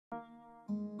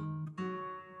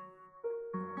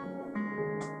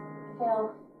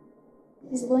Well,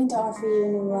 he's willing to offer you a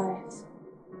new life.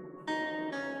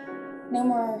 No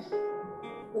more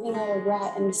living like a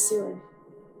rat in the sewer.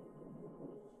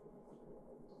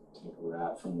 Take a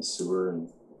rat from the sewer and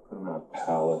put him in a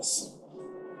palace.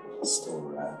 Still a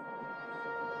rat.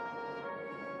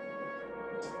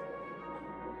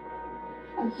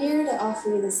 I'm here to offer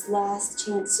you this last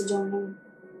chance to join him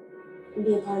and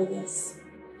be a part of this.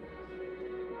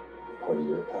 Part of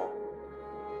your path.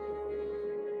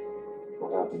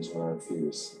 What happens when I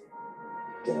refuse?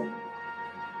 Again.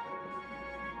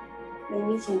 Then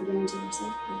we can't guarantee your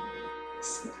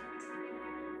safety.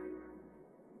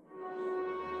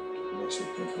 Makes you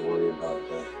think or worry about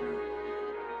death now.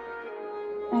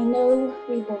 I know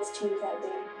we both changed that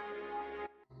day.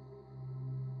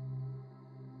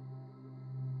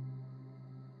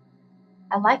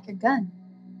 I like your gun.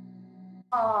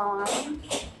 Aww.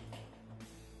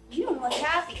 You don't look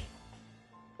happy.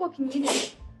 What can you do?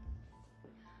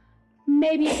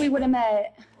 Maybe if we would have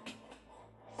met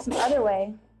some other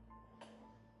way.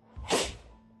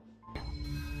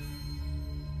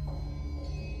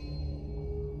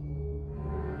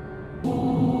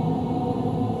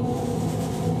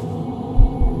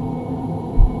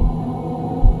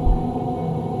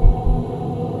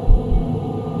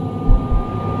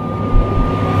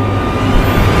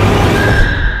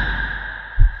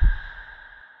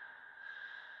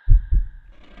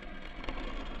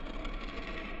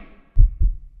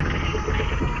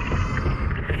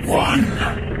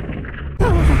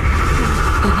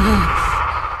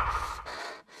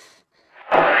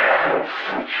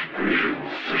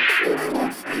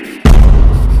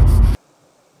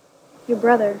 Your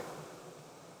brother,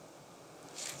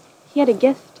 he had a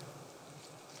gift.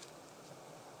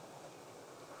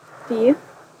 Do you?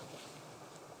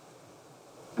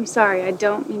 I'm sorry, I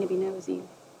don't mean to be nosy.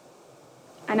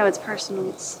 I know it's personal.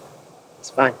 It's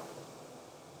fine.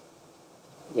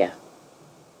 Yeah,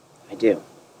 I do.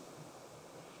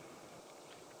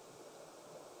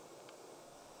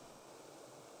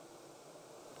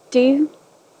 Do you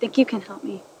think you can help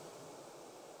me?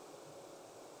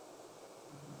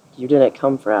 You didn't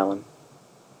come for Alan,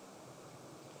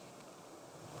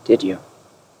 did you?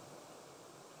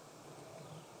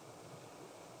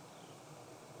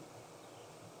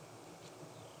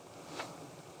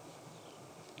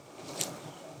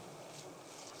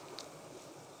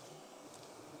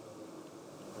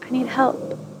 I need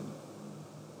help.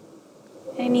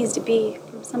 And it needs to be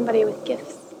from somebody with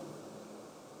gifts.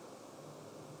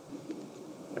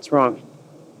 What's wrong?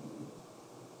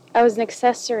 I was an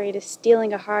accessory to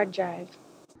stealing a hard drive.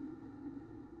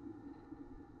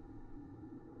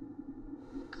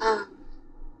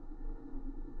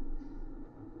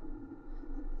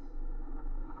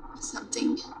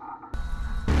 Something.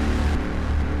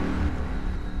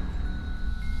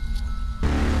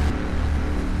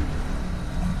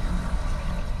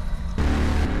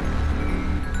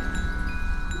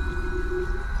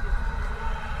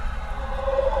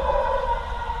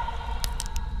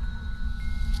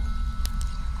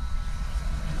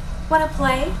 Wanna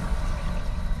play?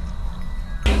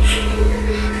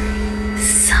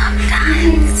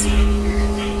 Sometimes,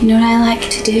 you know what I like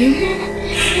to do?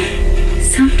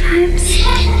 Sometimes,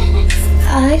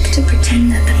 I like to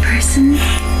pretend that the person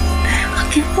that I'm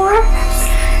looking for